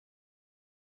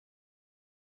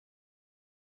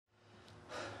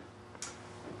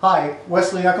Hi,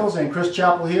 Wesley Echols and Chris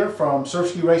Chappell here from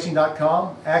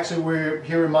surfskiracing.com. Actually, we're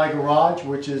here in my garage,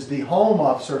 which is the home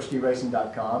of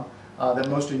surfskiracing.com that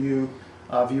most of you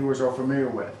viewers are familiar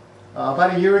with.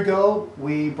 About a year ago,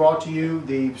 we brought to you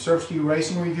the surf ski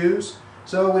racing reviews,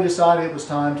 so we decided it was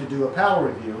time to do a paddle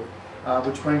review,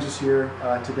 which brings us here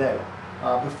today.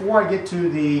 Before I get to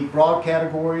the broad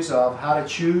categories of how to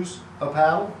choose a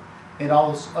paddle, and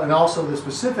also the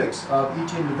specifics of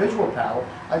each individual paddle,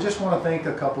 I just want to thank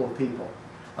a couple of people.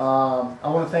 I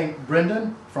want to thank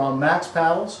Brendan from Max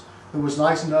Paddles, who was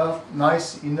nice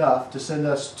enough to send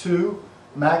us 2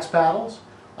 Max paddles.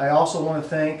 I also want to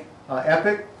thank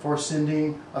Epic for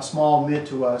sending a small mid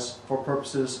to us for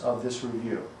purposes of this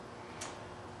review.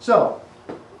 So,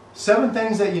 7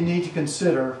 things that you need to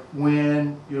consider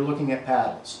when you're looking at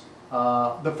paddles.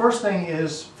 The first thing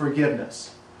is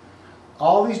forgiveness.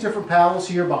 All these different paddles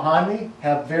here behind me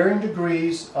have varying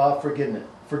degrees of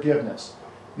forgiveness.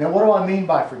 Now, what do I mean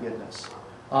by forgiveness?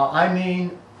 I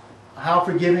mean how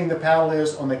forgiving the paddle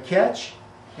is on the catch,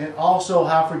 and also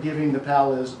how forgiving the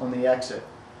paddle is on the exit.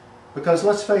 Because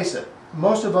let's face it,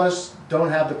 most of us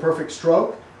don't have the perfect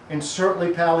stroke, and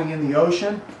certainly paddling in the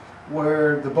ocean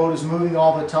where the boat is moving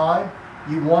all the time,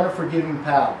 you want a forgiving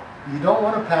paddle. You don't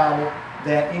want a paddle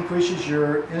that increases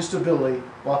your instability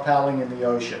while paddling in the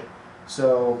ocean.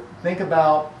 So think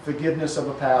about forgiveness of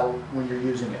a paddle when you're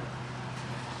using it.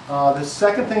 The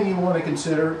second thing you want to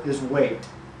consider is weight.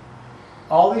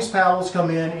 All these paddles come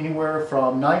in anywhere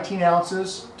from 19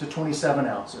 ounces to 27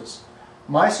 ounces.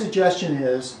 My suggestion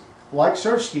is, like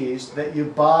surf skis, that you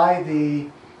buy the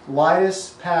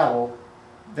lightest paddle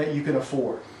that you can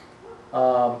afford.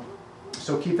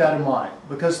 So keep that in mind.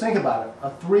 Because think about it,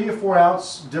 a 3 or 4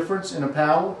 ounce difference in a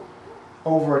paddle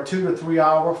over a 2 to 3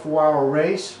 hour, 4 hour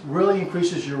race really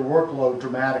increases your workload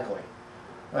dramatically.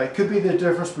 It could be the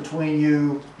difference between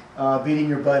you beating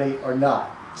your buddy or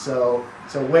not. So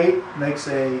weight makes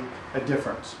a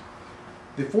difference.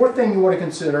 The fourth thing you want to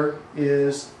consider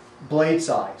is blade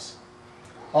size.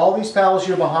 All these paddles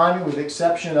here behind me, with the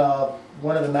exception of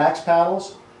one of the Max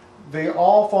paddles, they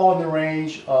all fall in the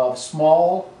range of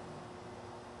small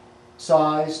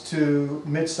size to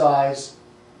mid-size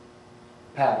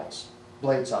paddles.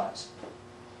 Blade size.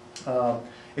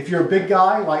 If you're a big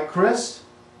guy like Chris,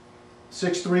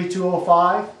 6'3",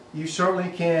 205, you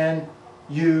certainly can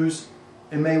use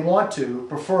and may want to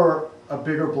prefer a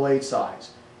bigger blade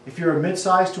size. If you're a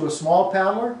mid-size to a small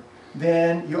paddler,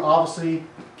 then you obviously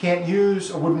can't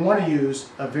use or wouldn't want to use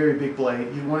a very big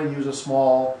blade. You'd want to use a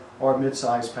small or a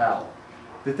mid-size paddle.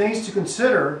 The things to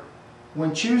consider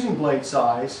when choosing blade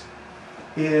size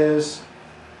is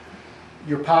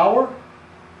your power,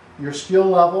 your skill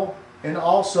level, and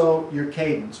also your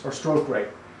cadence or stroke rate.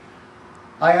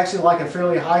 I actually like a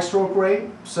fairly high stroke rate,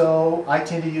 so I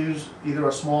tend to use either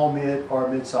a small, mid, or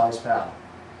a mid-sized paddle.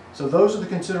 So those are the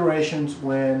considerations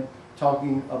when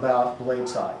talking about blade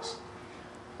size.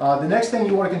 The next thing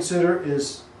you want to consider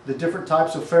is the different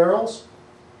types of ferrules.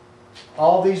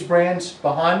 All these brands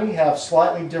behind me have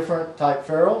slightly different type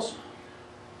ferrules.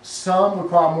 Some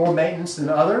require more maintenance than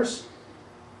others.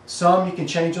 Some you can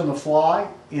change on the fly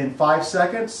in 5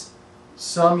 seconds.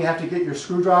 Some you have to get your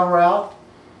screwdriver out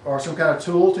or some kind of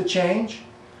tool to change.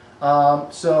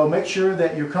 So make sure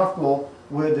that you're comfortable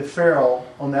with the ferrule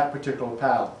on that particular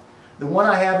paddle. The one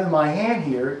I have in my hand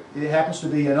here, it happens to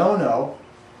be an Ono,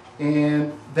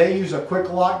 and they use a quick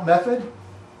lock method.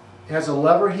 It has a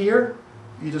lever here.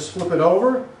 You just flip it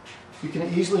over. You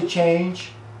can easily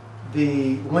change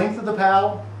the length of the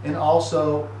paddle and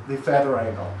also the feather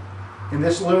angle. And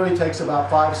this literally takes about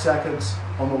 5 seconds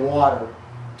on the water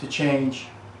to change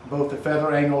both the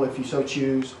feather angle, if you so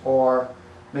choose, or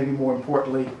maybe more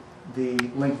importantly, the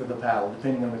length of the paddle,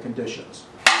 depending on the conditions.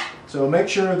 So make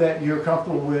sure that you're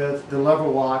comfortable with the lever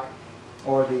lock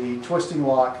or the twisting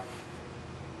lock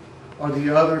or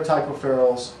the other type of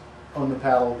ferrules on the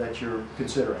paddle that you're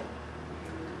considering.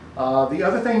 The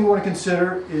other thing you want to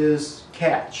consider is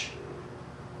catch.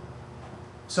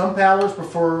 Some paddlers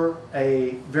prefer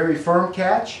a very firm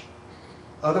catch.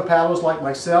 Other paddlers, like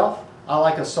myself, I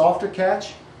like a softer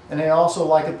catch, and I also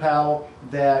like a paddle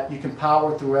that you can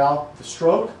power throughout the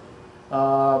stroke.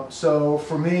 So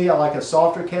for me, I like a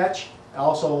softer catch. I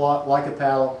also like a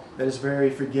paddle that is very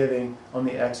forgiving on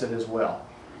the exit as well.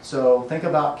 So think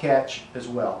about catch as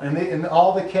well. And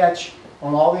all the catch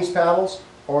on all these paddles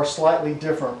are slightly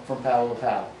different from paddle to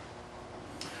paddle.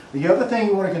 The other thing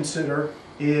you want to consider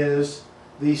is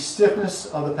the stiffness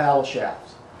of the paddle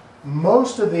shafts.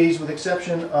 Most of these, with the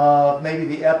exception of maybe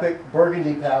the Epic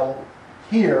Burgundy paddle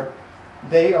here,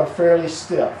 they are fairly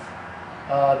stiff.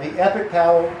 The Epic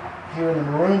paddle here in the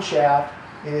maroon shaft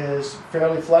is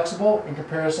fairly flexible in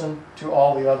comparison to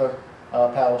all the other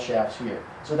paddle shafts here.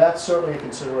 So that's certainly a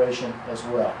consideration as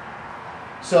well.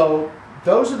 So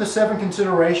those are the 7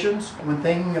 considerations when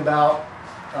thinking about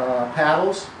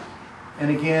paddles. And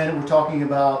again, we're talking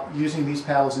about using these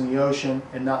paddles in the ocean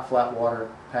and not flat water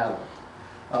paddling.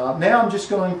 Now I'm just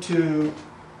going to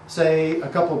say a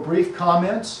couple of brief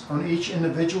comments on each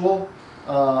individual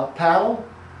paddle,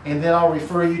 and then I'll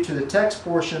refer you to the text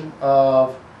portion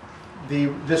of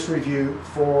this review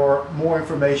for more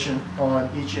information on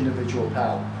each individual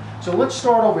paddle. So let's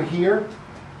start over here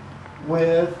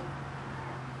with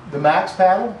the Max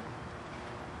paddle.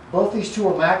 Both these two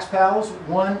are Max paddles.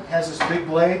 One has this big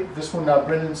blade. This one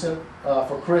Brendan sent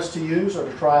for Chris to use or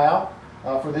to try out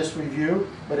for this review,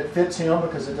 but it fits him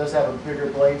because it does have a bigger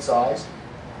blade size.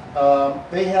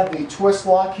 They have the twist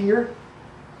lock here,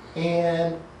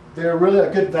 and they're really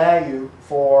a good value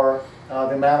for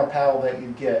the amount of paddle that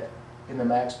you get in the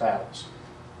Max paddles.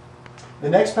 The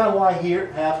next paddle I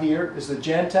have here is the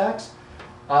Gentex.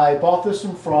 I bought this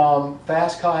one from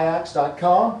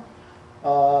FastKayaks.com.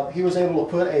 He was able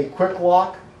to put a quick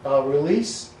lock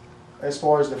release as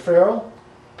far as the ferrule.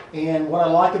 And what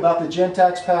I like about the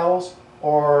Gentex paddles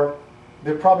are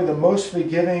they're probably the most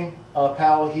forgiving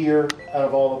paddle here out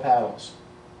of all the paddles.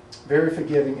 Very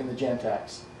forgiving in the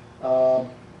Gentex.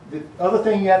 The other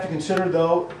thing you have to consider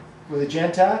though with the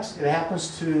Gentex, it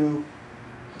happens to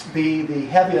be the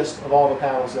heaviest of all the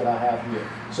paddles that I have here.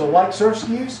 So like surf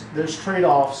skis, there's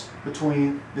trade-offs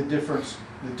between the different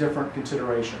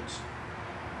considerations.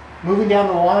 Moving down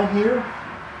the line here,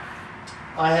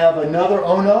 I have another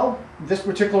Ono. This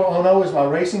particular Ono is my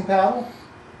racing paddle.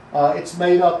 It's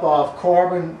made up of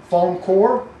carbon foam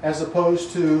core as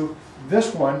opposed to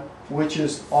this one, which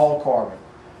is all carbon.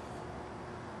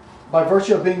 By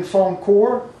virtue of being foam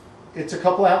core, it's a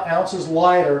couple of ounces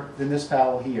lighter than this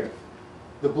paddle here.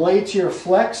 The blades here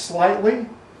flex slightly.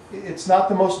 It's not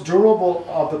the most durable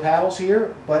of the paddles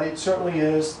here, but it certainly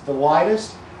is the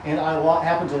lightest, and I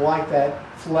happen to like that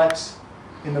flex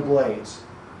in the blades.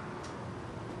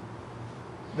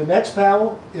 The next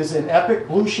paddle is an Epic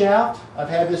Blue Shaft. I've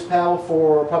had this paddle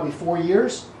for probably 4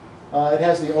 years. It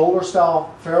has the older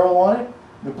style ferrule on it.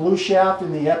 The Blue Shaft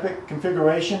in the Epic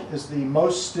configuration is the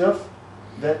most stiff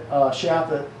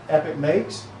shaft that Epic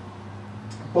makes.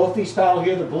 Both these paddles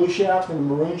here, the Blue Shaft and the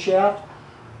Maroon Shaft,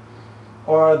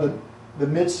 are the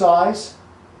mid-size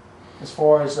as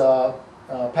far as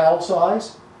paddle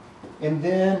size. And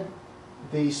then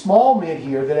the small mid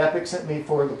here that Epic sent me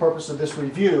for the purpose of this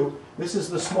review, this is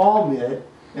the small mid,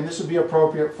 and this would be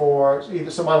appropriate for either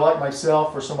somebody like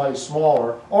myself or somebody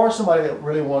smaller, or somebody that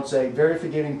really wants a very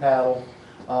forgiving paddle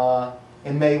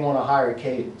and may want a higher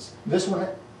cadence. This one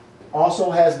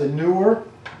also has the newer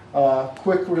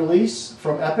quick release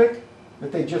from Epic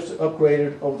that they just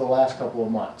upgraded over the last couple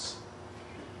of months.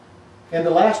 And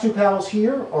the last 2 paddles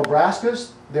here are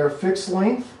Braskas. They're fixed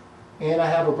length, and I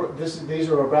have these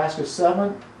are a Braska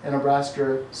 7 and a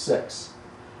Braska 6.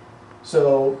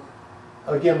 So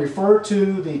again, refer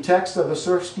to the text of the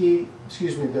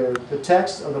the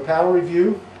text of the paddle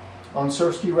review on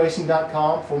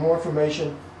surfskiracing.com for more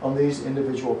information on these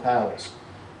individual paddles.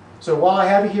 So while I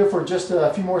have you here for just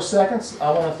a few more seconds,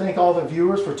 I want to thank all the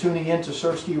viewers for tuning in to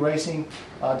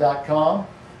surfskiracing.com,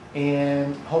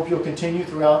 and hope you'll continue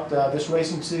throughout this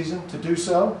racing season to do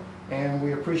so. And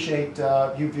we appreciate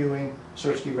you viewing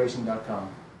surfskiracing.com.